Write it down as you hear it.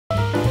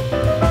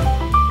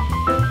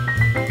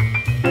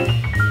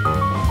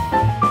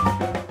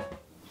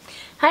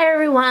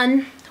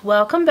everyone,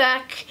 welcome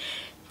back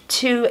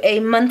to a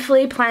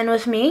monthly plan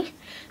with me.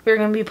 We're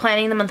going to be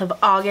planning the month of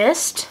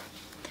August.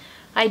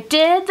 I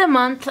did the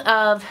month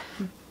of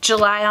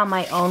July on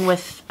my own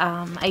with,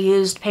 I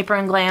used Paper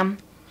and Glam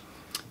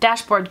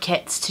dashboard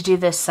kits to do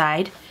this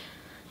side.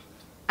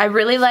 I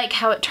really like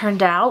how it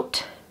turned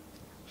out.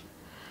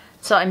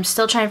 So I'm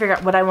still trying to figure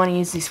out what I want to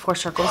use these 4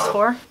 circles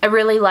for. I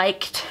really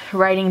liked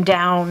writing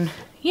down,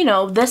 you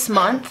know, this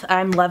month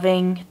I'm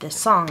loving this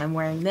song, I'm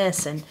wearing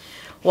this and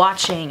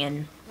watching,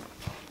 and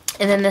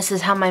then this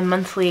is how my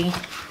month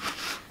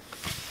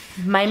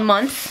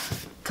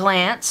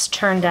glance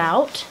turned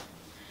out.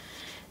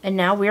 And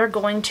now we're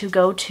going to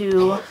go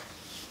to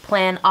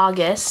plan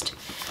August.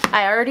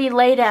 I already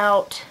laid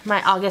out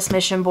my August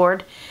mission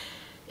board.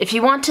 If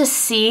you want to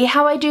see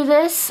how I do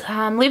this,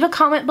 leave a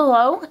comment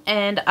below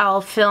and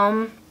I'll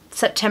film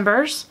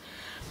September's.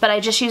 But I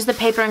just used the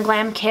Paper and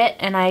Glam kit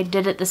and I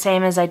did it the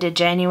same as I did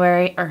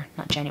July.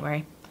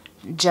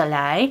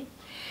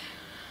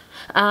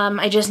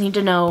 I just need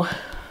to know,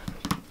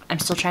 I'm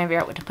still trying to figure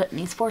out what to put in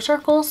these 4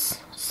 circles.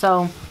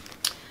 So,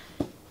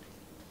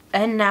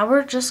 and now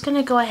we're just going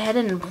to go ahead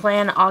and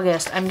plan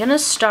August. I'm going to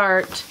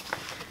start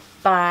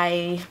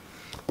by,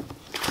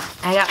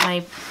 I got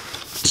my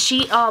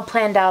sheet all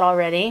planned out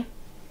already.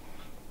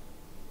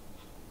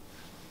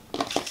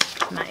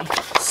 My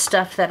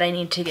stuff that I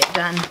need to get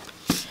done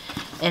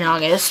in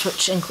August,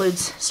 which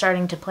includes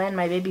starting to plan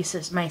my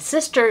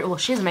sister, well,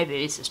 she's my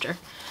baby sister,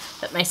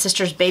 but my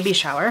sister's baby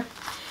shower.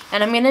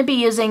 And I'm going to be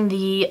using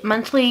the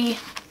monthly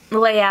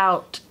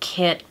layout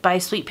kit by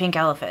Sweet Pink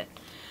Elephant.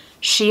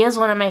 She is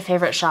one of my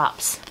favorite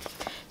shops.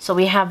 So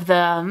we have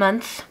the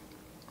month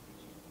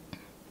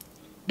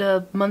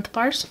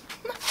bars.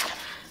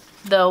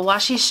 The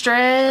washi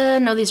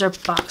strip. No, these are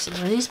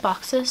boxes. Are these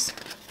boxes?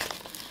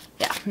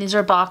 Yeah, these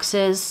are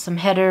boxes, some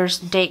headers,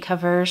 date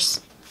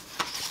covers,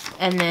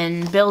 and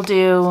then Bill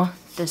Do.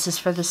 This is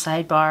for the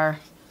sidebar.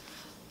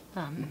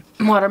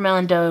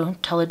 Watermelon Dough,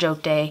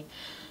 Telejoke Day,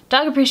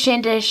 Dog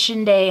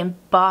Appreciation Day, and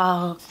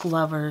Book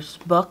Lovers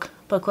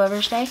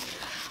Day.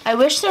 I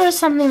wish there was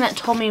something that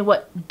told me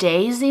what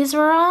days these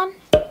were on,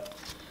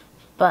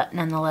 but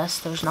nonetheless,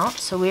 there's not.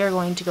 So we are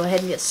going to go ahead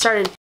and get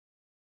started.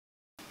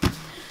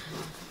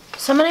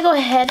 So I'm going to go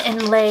ahead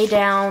and lay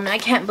down. I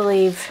can't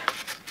believe,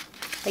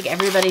 like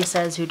everybody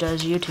says who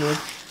does YouTube,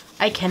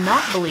 I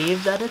cannot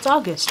believe that it's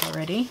August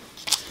already.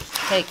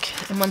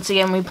 Like, and once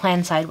again, we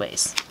plan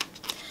sideways.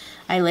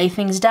 I lay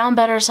things down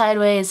better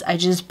sideways. I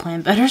just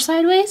plan better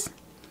sideways.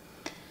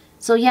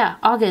 So yeah,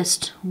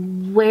 August,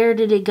 where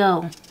did it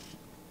go?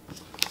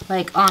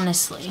 Like,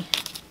 honestly.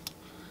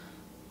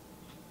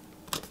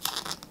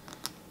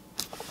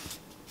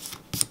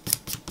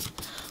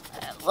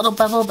 A little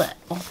bubble, but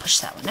we'll push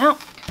that one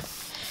out.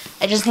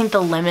 I just think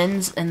the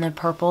lemons and the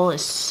purple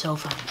is so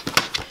fun.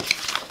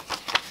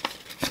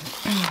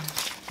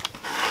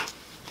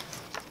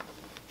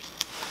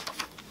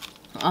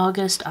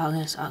 August.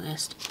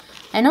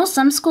 I know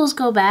some schools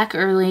go back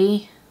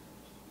early.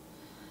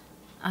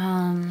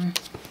 And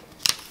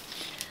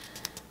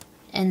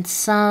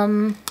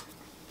some,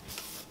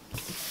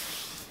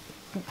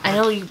 I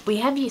know we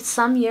have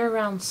some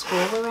year-round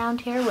school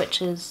around here,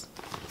 which is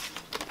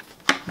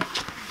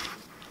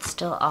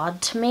still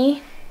odd to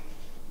me.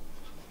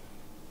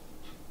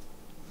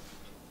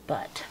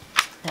 But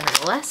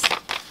nevertheless.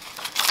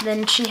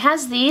 Then she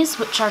has these,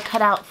 which are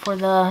cut out for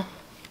the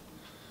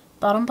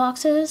bottom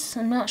boxes.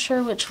 I'm not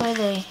sure which way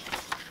they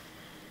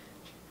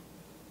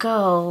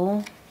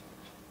go.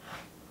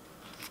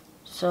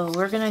 So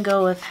we're going to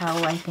go with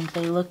how I think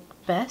they look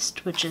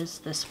best, which is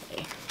this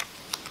way.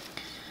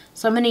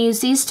 So I'm going to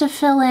use these to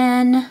fill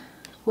in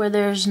where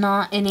there's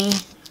not any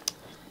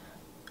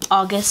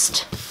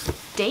August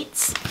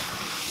dates.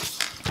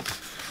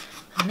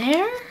 And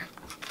there.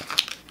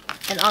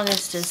 And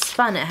August is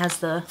fun. It has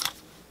the...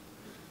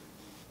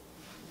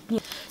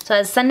 So it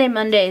has Sunday,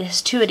 Monday,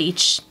 there's 2 at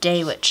each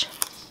day, which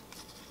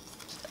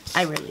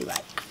I really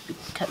like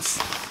because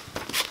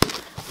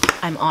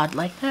I'm odd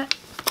like that,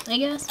 I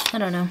guess. I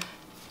don't know.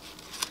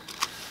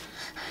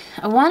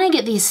 I want to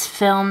get these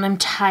filmed. I'm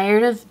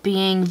tired of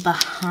being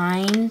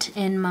behind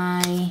in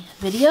my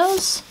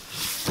videos.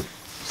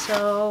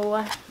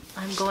 So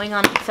I'm going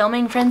on a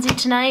filming frenzy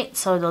tonight,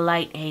 so the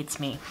light hates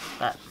me.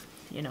 But,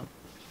 you know,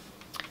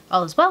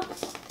 all is well.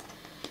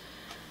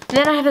 And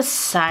then I have a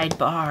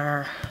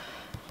sidebar.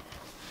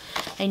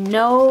 I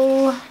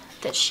know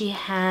that she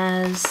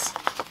has,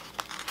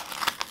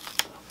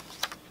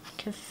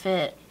 could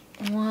fit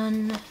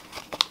 1,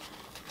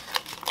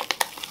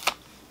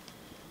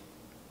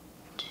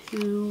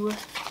 2,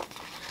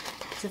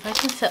 because if I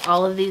can fit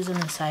all of these in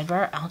the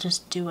sidebar, I'll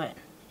just do it.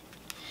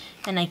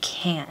 And I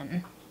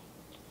can.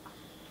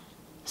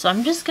 So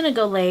I'm just going to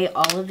go lay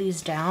all of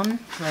these down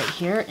right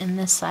here in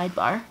this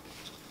sidebar.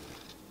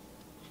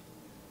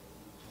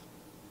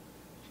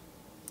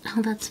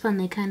 Oh, that's fun.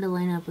 They kind of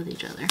line up with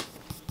each other.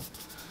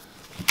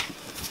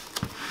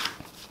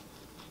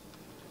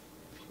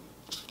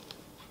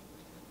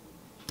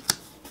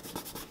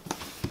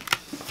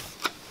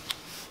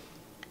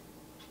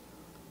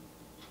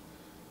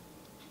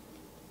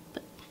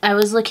 I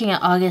was looking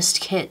at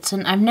August kits,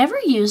 and I've never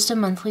used a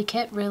monthly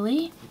kit,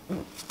 really.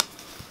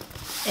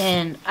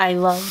 And I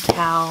loved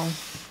how,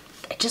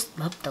 I just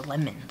loved the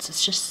lemons.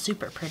 It's just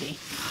super pretty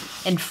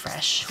and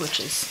fresh, which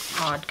is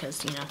odd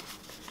because, you know,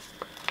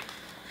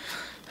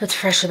 it's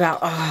fresh about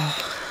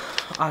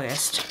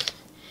August.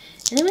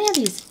 And then we have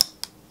these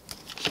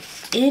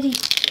itty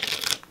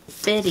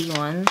bitty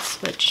ones,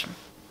 which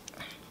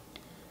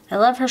I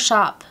love her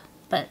shop,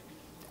 but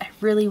I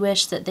really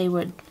wish that they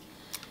were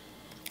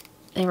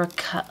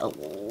cut a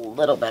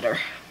little better.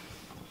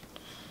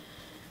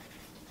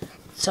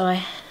 So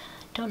I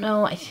don't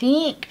know, I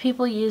think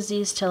people use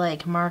these to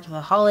like mark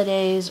the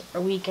holidays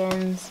or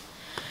weekends.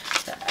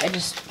 I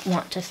just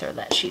want to throw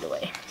that sheet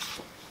away.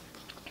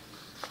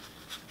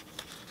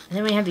 And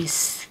then we have these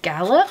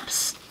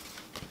scallops,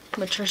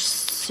 which are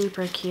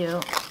super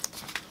cute.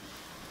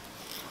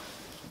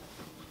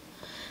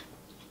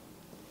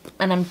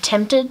 And I'm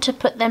tempted to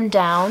put them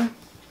down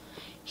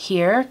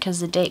here because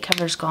the date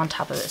covers go on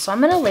top of it. So I'm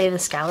going to lay the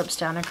scallops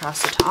down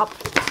across the top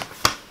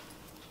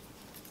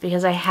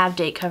because I have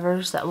date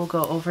covers that will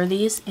go over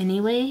these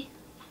anyway.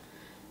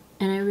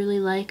 And I really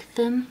like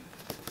them.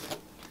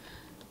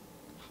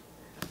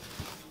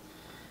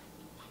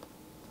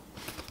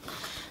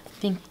 I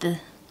think the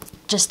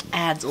just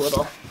adds a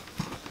little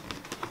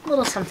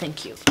something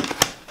cute.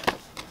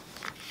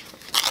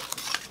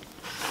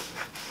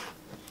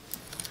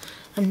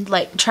 I'm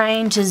like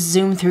trying to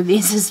zoom through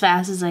these as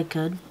fast as I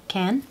can.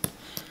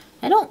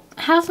 I don't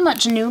have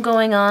much new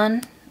going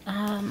on.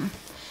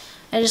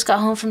 I just got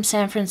home from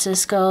San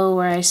Francisco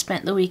where I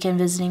spent the weekend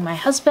visiting my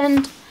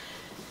husband,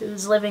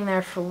 who's living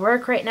there for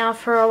work right now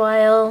for a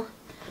while.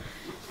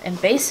 And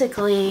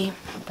basically,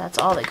 that's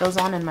all that goes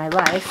on in my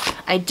life.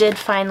 I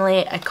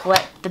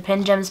collect the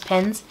Pin Gems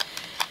pins,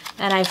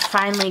 and I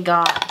finally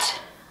got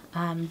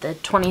the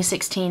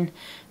 2016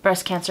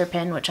 breast cancer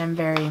pin, which I'm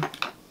very,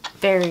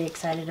 very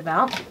excited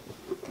about.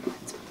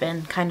 It's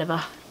been kind of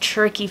a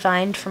tricky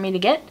find for me to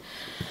get.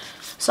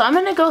 So I'm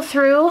going to go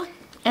through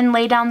and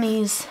lay down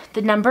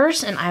the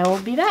numbers, and I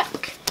will be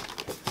back.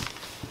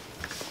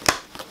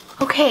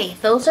 Okay,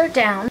 those are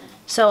down.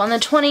 So on the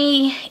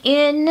 20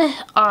 in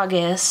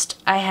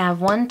August, I have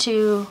 1,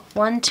 2,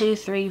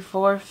 3,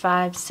 4,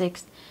 5,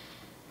 6.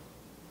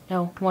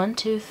 No, 1,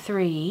 2,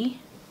 3,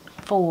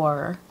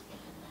 4,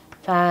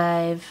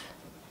 5,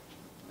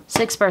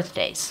 6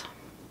 birthdays.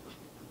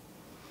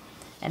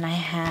 And I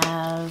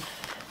have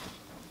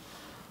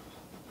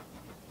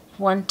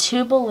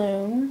 2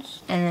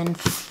 balloons and then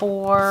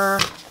 4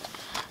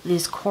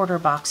 these quarter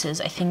boxes.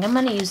 I think I'm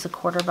going to use the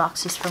quarter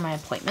boxes for my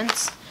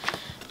appointments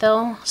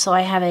though. So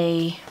I have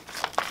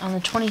on the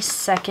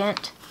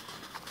 22nd,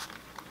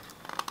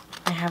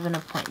 I have an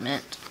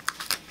appointment.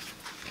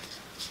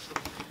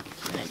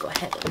 I'm going to go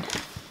ahead and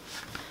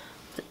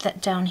put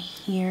that down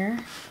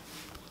here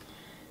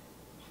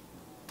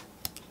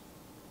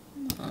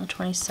on the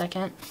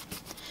 22nd.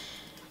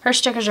 Her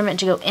stickers are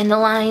meant to go in the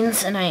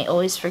lines, and I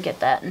always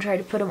forget that and try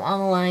to put them on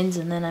the lines,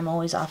 and then I'm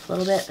always off a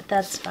little bit, but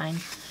that's fine.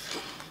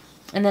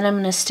 And then I'm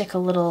going to stick a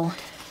little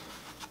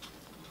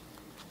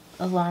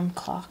alarm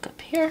clock up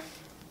here.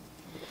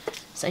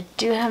 So I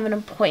do have an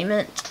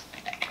appointment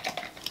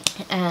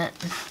at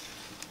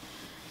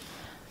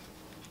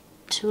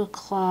 2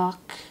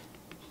 o'clock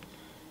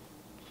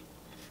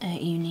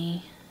at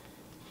uni.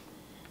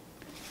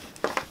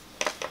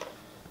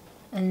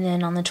 And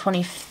then on the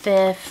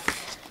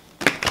 25th,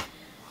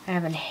 I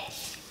have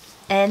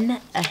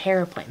a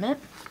hair appointment.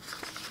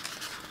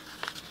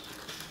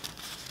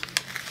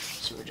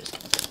 So we're just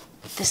going to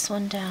put this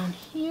one down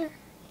here.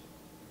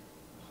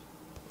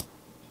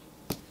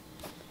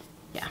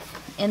 Yeah,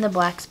 in the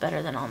black's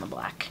better than on the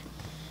black.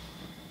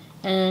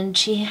 And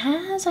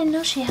I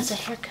know she has a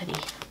hair cutty.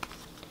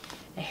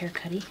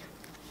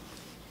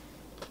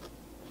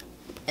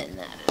 And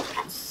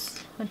that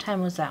is, what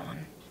time was that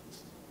one?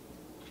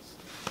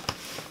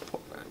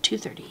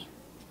 2:30.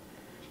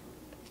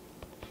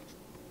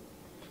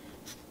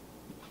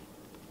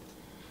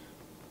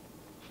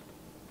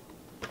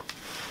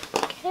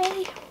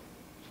 Okay.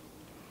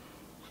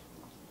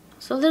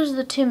 So those are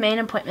the 2 main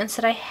appointments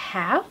that I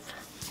have.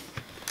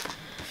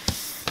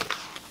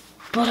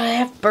 But I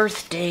have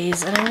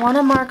birthdays, and I want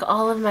to mark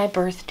all of my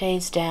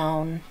birthdays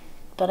down,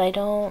 but I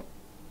don't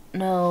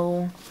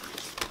know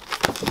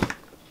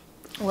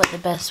what the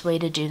best way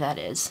to do that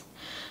is.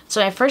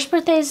 So my first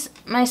birthday is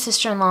my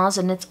sister-in-law's,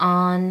 and it's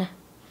on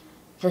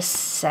the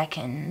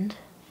 2nd.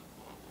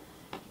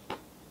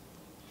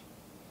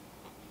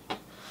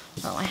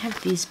 Oh, I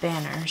have these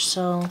banners,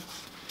 so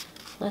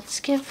let's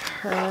give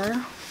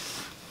her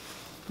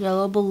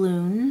yellow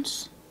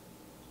balloons.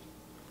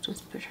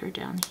 Just put her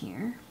down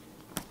here.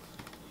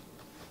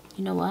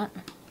 You know what?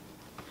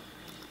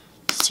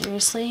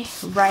 Seriously,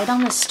 write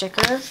on the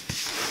sticker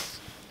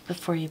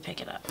before you pick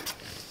it up.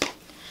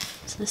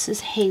 So this is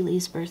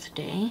Haley's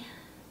birthday.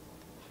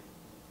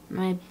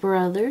 My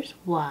brother's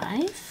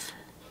wife.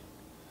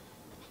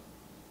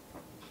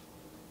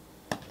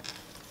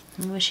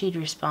 I wish he'd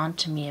respond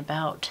to me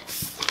about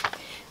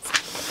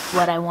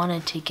what I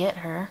wanted to get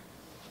her.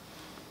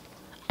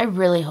 I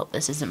really hope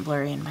this isn't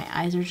blurry and my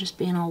eyes are just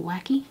being all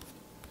wacky.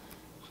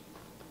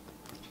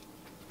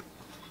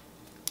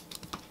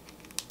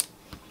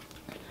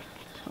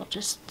 I'll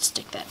just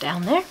stick that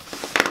down there.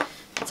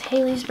 It's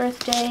Haley's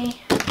birthday.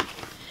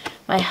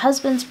 My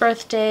husband's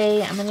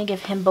birthday, I'm gonna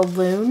give him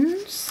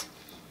balloons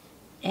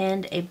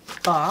and a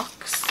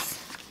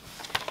box.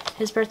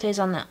 His birthday's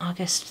on the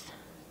August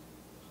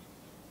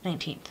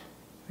 19th,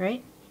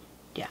 right?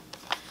 Yeah.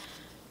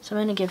 So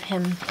I'm gonna give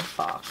him a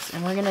box,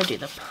 and we're gonna do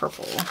the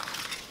purple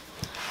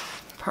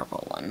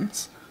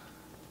ones.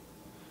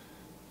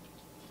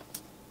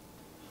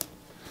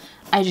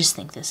 I just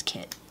think this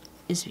kit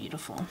is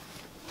beautiful.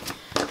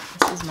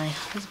 This is my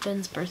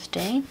husband's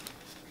birthday.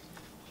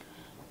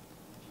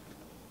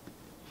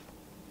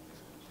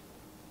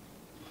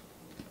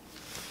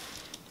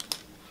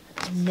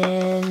 And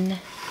then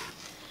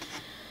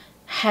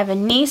have a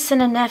niece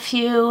and a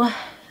nephew,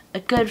 a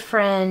good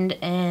friend,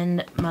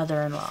 and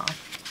mother-in-law.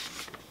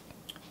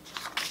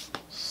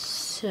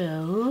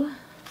 So,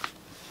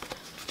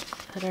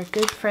 put our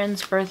good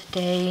friend's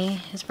birthday.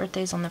 His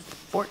birthday's on the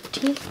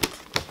 14th,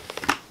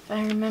 if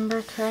I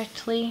remember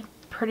correctly.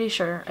 Pretty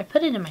sure. I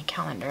put it in my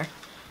calendar.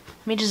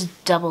 Let me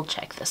just double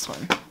check this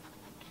one.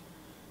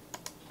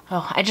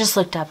 Oh, I just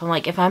looked up. I'm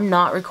like, if I'm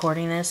not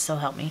recording this, so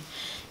help me.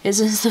 Is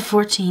this the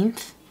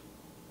 14th?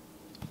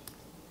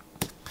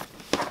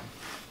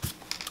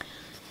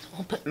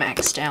 We'll put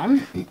Max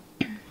down.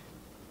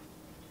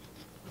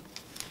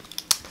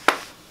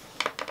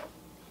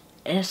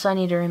 And so I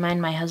need to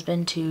remind my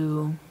husband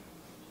to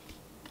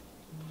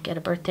get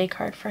a birthday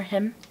card for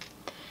him.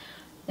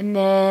 And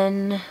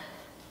then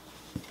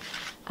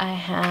I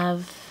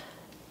have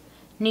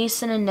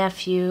niece and a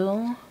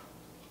nephew.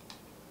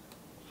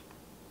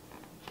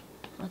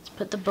 Let's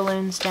put the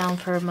balloons down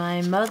for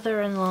my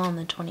mother-in-law on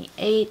the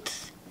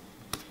 28th.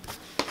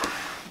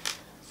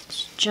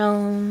 It's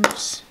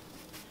Jones.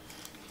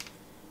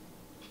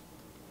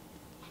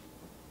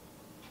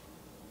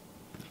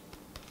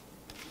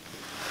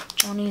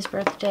 Joni's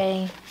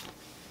birthday.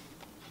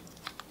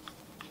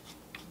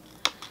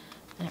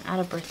 And I'm out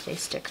of birthday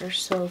stickers,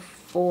 so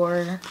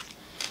for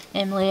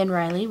Emily and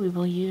Riley, we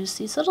will use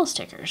these little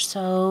stickers.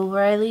 So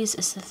Riley's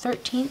is the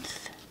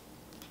 13th.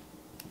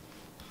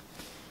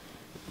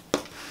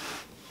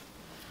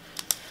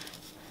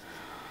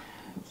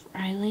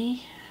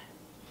 Riley.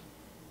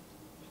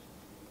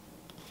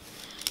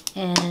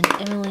 And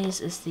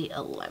Emily's is the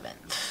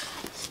 11th.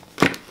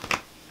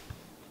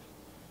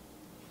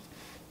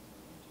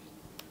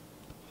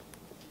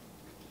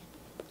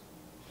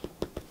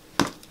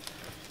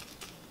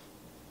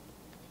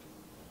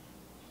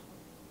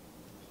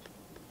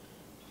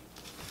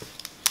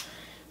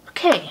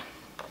 Okay,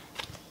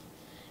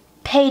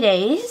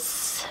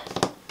 paydays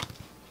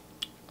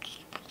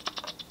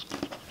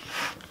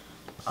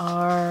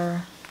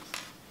are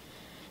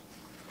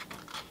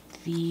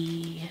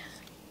the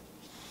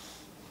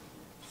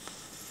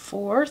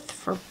 4th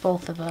for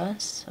both of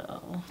us,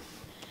 so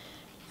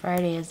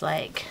Friday is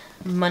like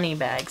money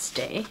bags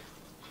day,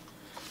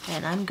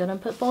 and I'm gonna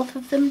put both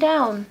of them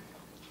down.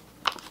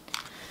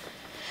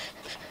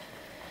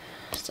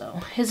 So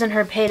his and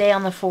her payday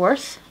on the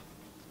 4th.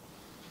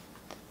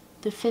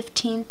 The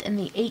 15th and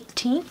the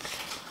 18th.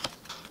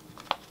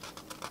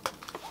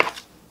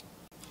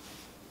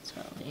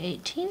 So the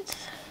 18th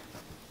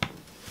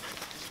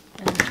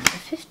and then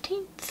the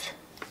 15th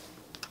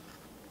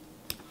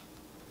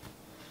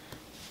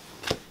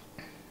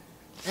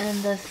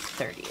and the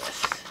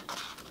 30th.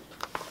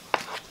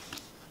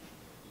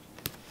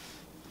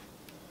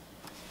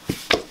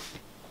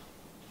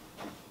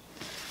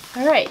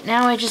 Alright,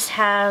 now I just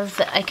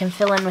have, I can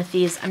fill in with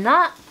these. I'm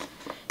not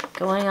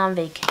going on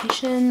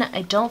vacation.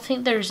 I don't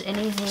think there's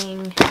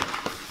anything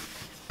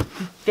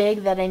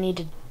big that I need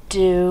to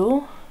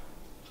do,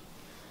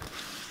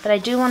 but I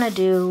do want to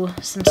do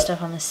some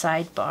stuff on the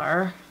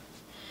sidebar.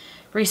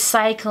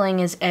 Recycling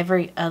is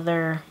every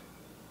other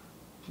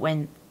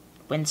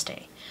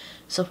Wednesday.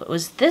 So if it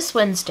was this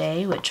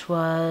Wednesday, which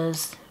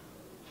was,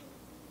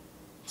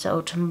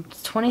 so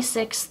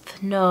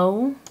 26th,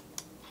 no,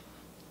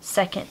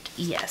 2nd,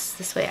 yes.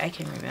 This way I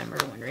can remember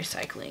when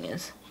recycling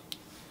is.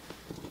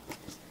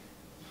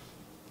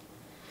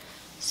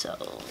 So,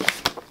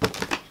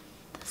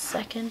 the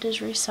 2nd is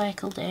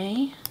recycle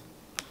day,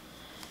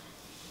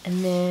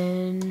 and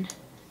then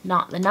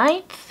not the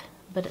 9th,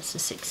 but it's the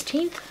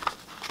 16th.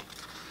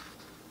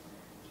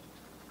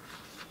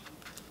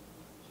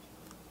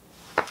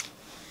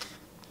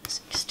 The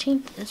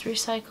 16th is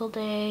recycle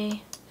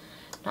day,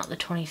 not the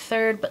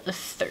 23rd, but the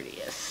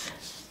 30th.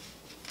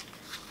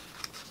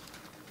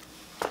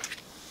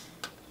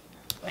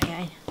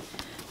 I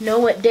know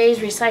what days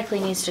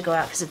recycling needs to go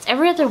out, because it's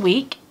every other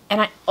week. And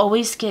I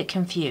always get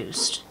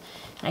confused.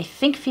 And I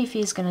think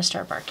Fifi is going to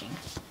start barking.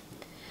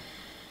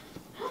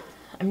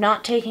 I'm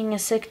not taking a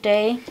sick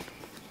day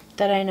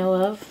that I know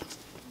of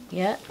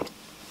yet.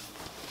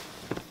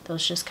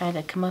 Those just kind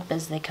of come up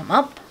as they come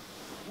up.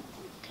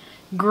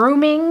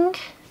 Grooming.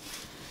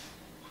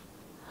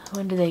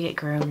 When do they get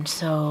groomed?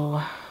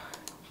 So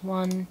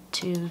 1,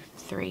 2,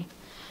 3.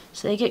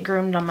 So they get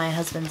groomed on my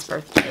husband's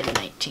birthday, the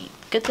 19th.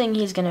 Good thing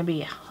he's going to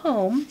be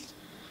home,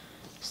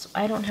 so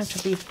I don't have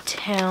to leave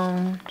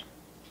town.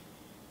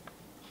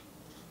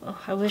 Oh,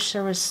 I wish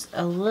there was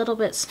a little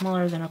bit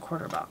smaller than a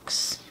quarter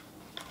box.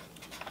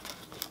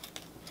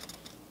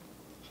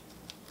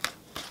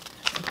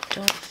 I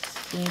don't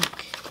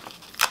think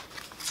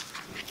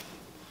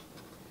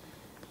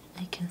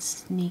I can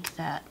sneak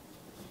that.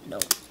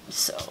 Nope.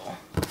 So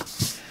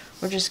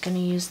we're just going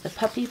to use the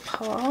puppy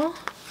paw.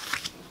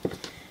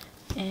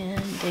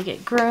 And they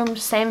get groomed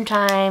same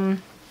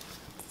time,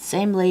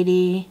 same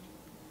lady.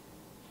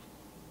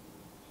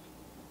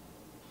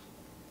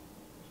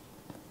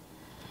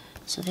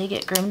 So they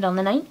get groomed on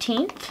the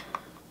 19th.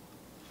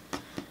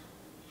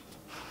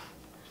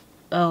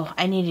 Oh,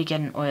 I need to get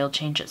an oil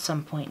change at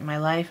some point in my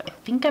life. I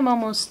think I'm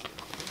almost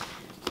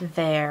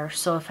there.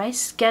 So if I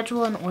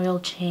schedule an oil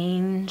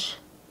change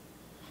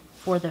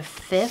for the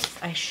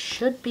 5th, I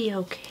should be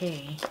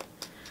okay.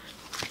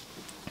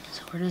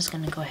 So we're just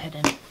going to go ahead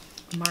and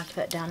mark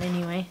that down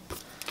anyway.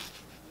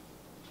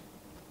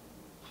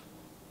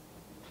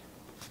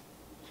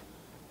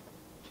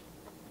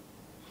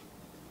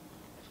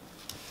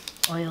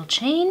 Oil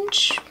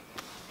change.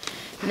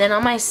 And then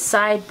on my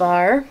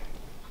sidebar,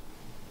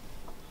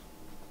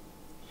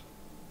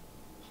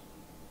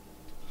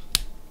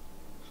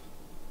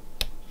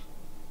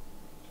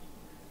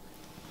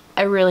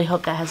 I really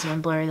hope that hasn't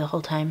been blurry the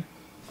whole time.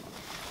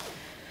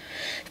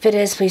 If it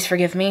is, please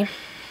forgive me.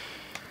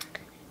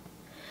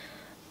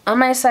 On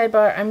my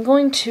sidebar, I'm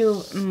going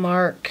to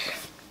mark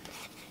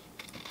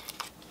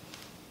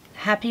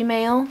Happy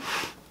Mail.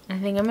 I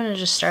think I'm going to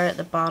just start at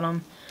the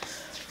bottom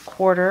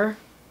quarter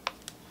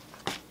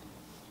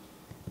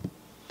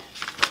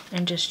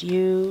and just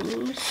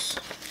use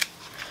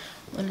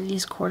one of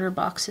these quarter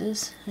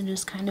boxes and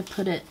just kind of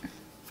put it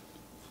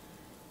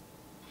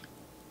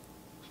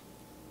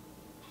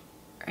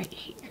right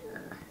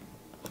here.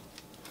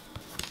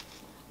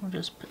 We'll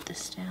just put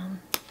this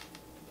down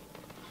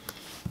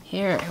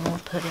here and we'll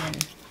put in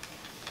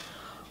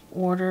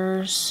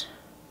orders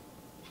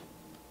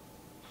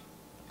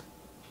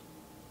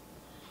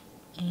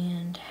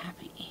and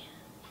happy.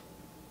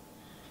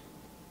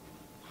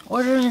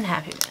 Orders and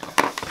Happy Mail.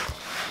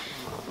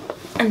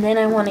 And then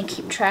I want to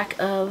keep track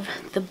of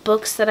the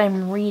books that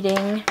I'm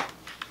reading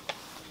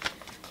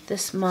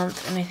this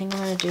month, and I think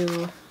I'm going to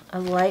do a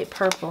light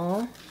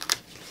purple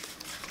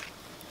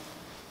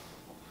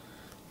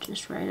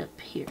just right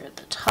up here at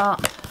the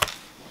top.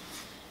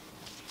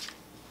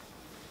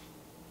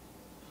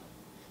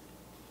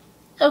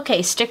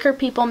 Okay, sticker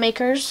people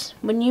makers,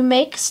 when you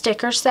make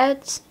sticker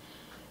sets,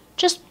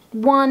 just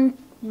one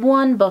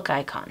book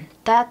icon.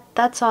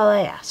 That's all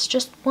I ask.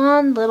 Just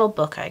one little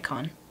book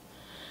icon.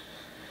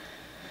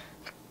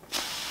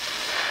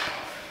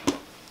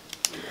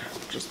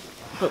 Just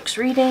books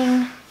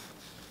reading.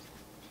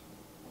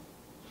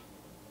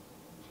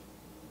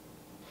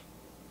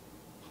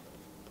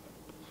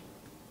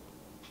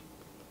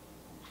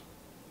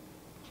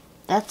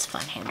 That's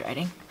fun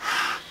handwriting.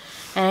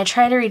 And I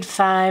try to read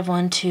 5,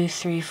 1, 2,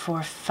 3,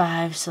 4,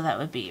 5, so that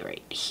would be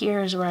right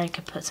here is where I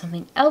could put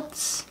something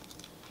else.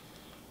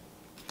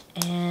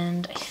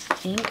 And I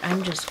think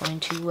I'm just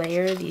going to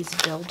layer these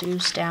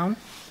bill-doos down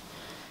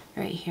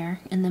right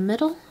here in the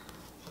middle.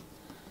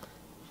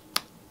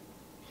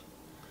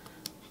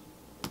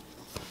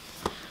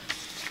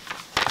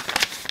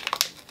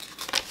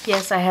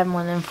 Yes, I have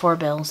more than 4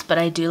 bills, but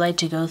I do like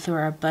to go through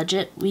our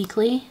budget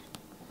weekly.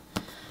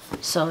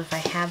 So if I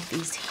have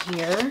these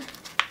here,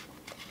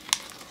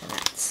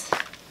 that's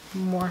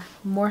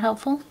more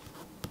helpful,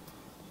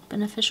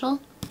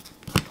 beneficial.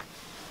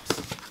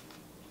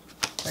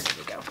 Where did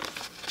we go?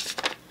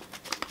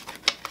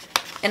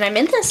 And I'm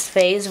in this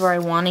phase where I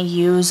want to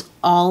use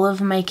all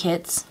of my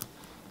kits.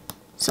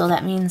 So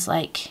that means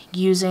like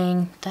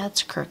using,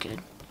 that's crooked,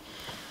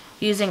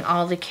 using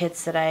all the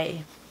kits that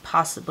I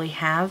possibly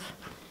have.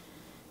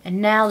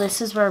 And now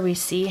this is where we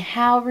see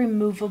how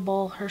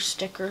removable her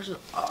stickers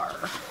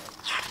are.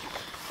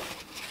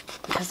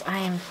 Because I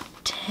am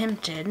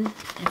tempted,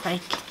 if I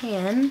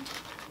can,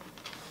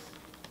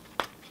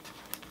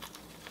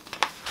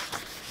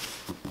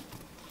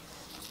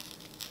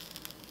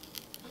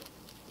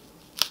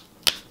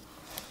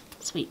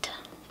 sweet.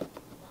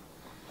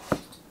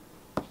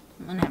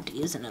 I'm gonna have to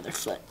use another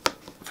foot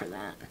for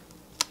that.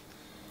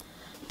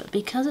 But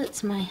because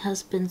it's my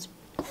husband's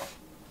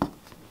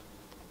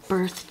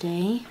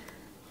birthday,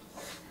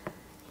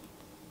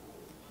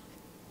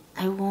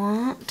 I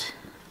want,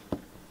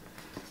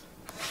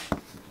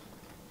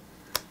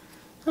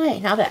 okay,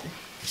 not bad.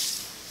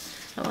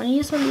 I want to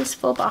use one of these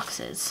full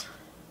boxes.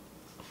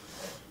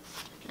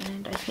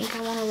 And I think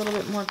I want a little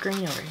bit more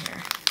green over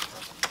here.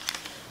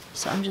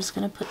 So I'm just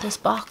going to put this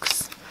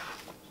box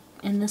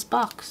in this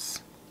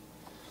box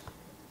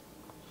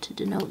to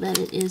denote that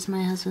it is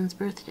my husband's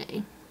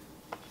birthday.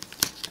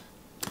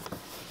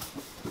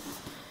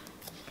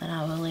 Then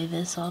I will lay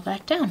this all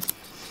back down.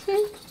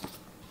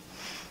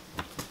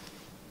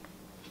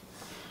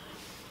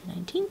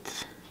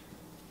 19th.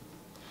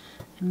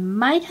 I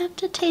might have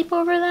to tape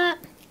over that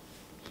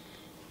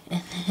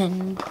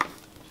and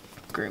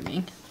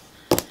grooming.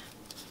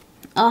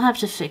 I'll have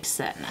to fix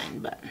that 9,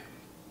 but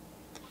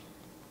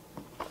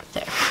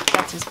there,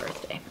 that's his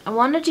birthday. I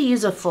wanted to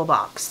use a full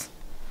box,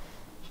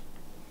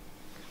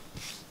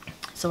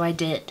 so I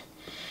did.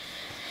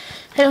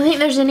 I don't think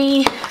there's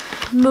any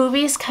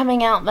movies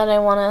coming out that I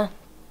wanna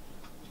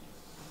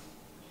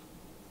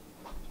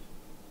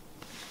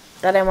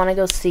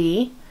go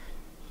see.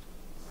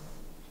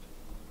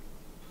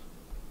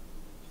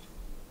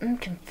 I'm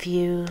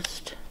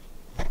confused.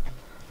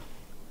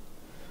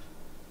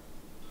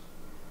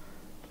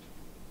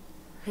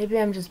 Maybe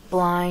I'm just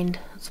blind.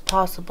 It's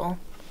possible. I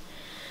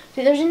don't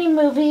think there's any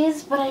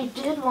movies, but I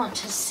did want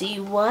to see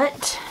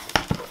what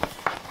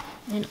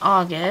in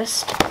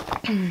August.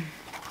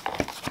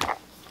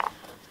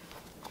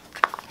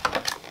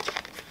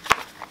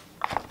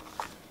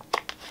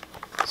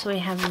 So we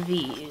have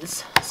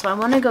these. So I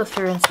want to go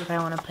through and see if I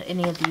want to put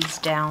any of these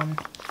down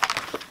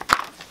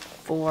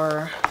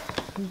for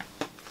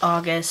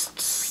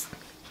August's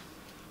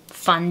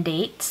fun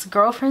dates.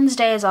 Girlfriend's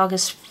Day is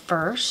August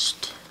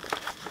 1st.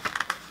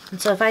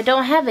 And so if I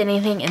don't have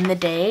anything in the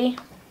day,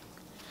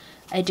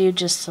 I do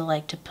just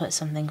like to put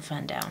something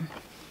fun down.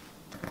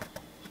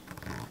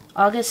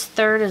 August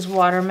 3rd is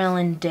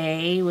Watermelon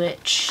Day,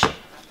 which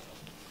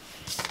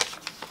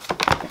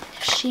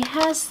she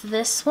has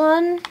this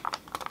one.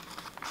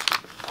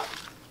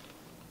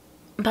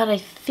 But I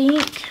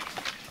think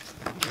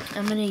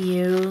I'm going to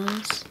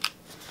use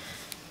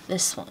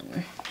this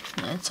one.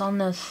 It's on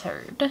the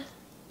 3rd.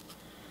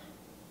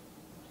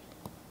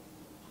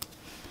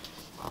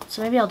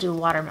 So maybe I'll do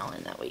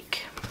watermelon that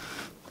week.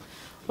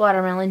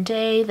 Watermelon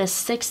Day. The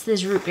 6th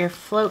is Root Beer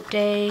Float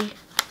Day.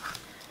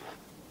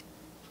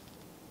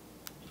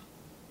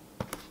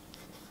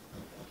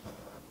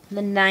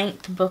 The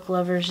 9th, Book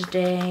Lovers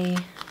Day.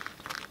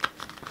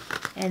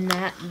 And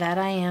that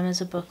I am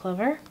as a book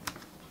lover.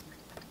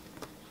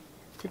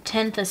 The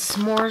 10th is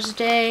S'mores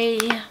Day.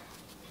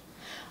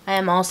 I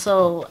am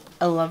also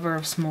a lover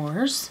of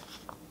s'mores.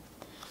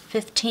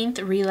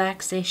 15th,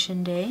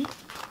 Relaxation Day.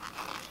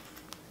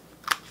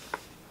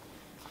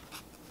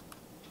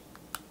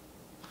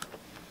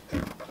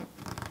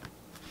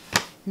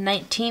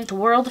 19th,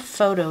 World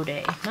Photo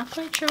Day. Not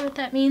quite sure what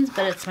that means,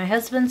 but it's my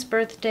husband's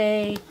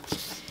birthday.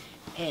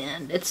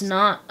 And it's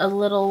not a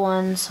little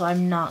one, so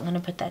I'm not going to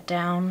put that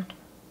down.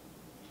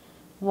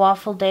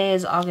 Waffle Day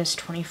is August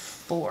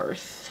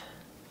 24th.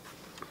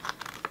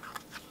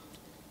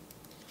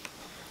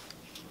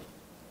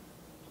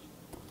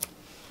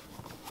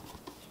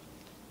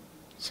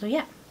 So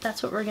yeah,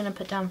 that's what we're going to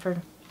put down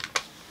for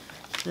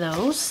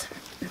those.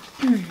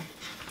 I'm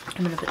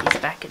going to put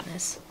these back in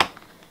this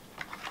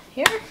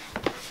here.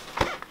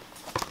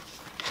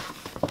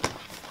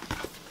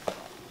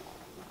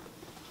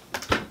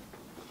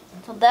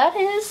 So that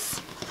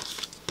is,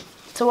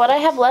 so what I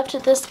have left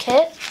at this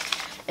kit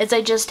is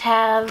I just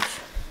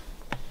have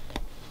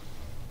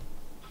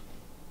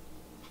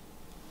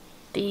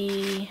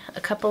a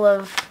couple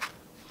of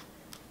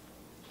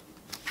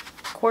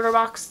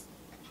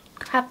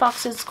half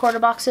boxes, quarter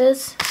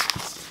boxes,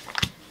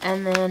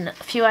 and then a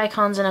few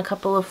icons and a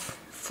couple of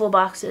full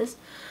boxes.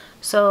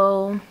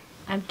 So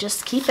I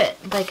just keep it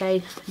like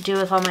I do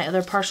with all my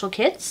other partial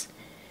kits.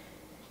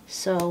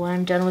 So when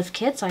I'm done with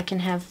kits, I can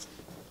have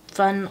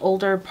fun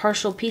older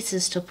partial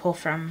pieces to pull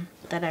from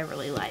that I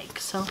really like.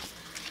 So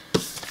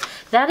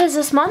that is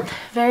this month.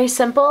 Very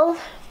simple,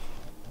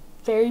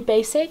 very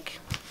basic,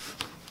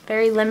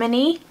 very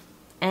lemony,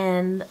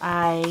 and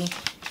I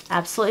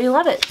absolutely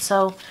love it.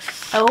 So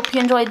I hope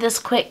you enjoyed this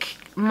quick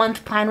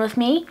month plan with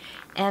me,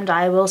 and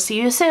I will see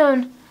you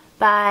soon.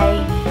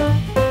 Bye.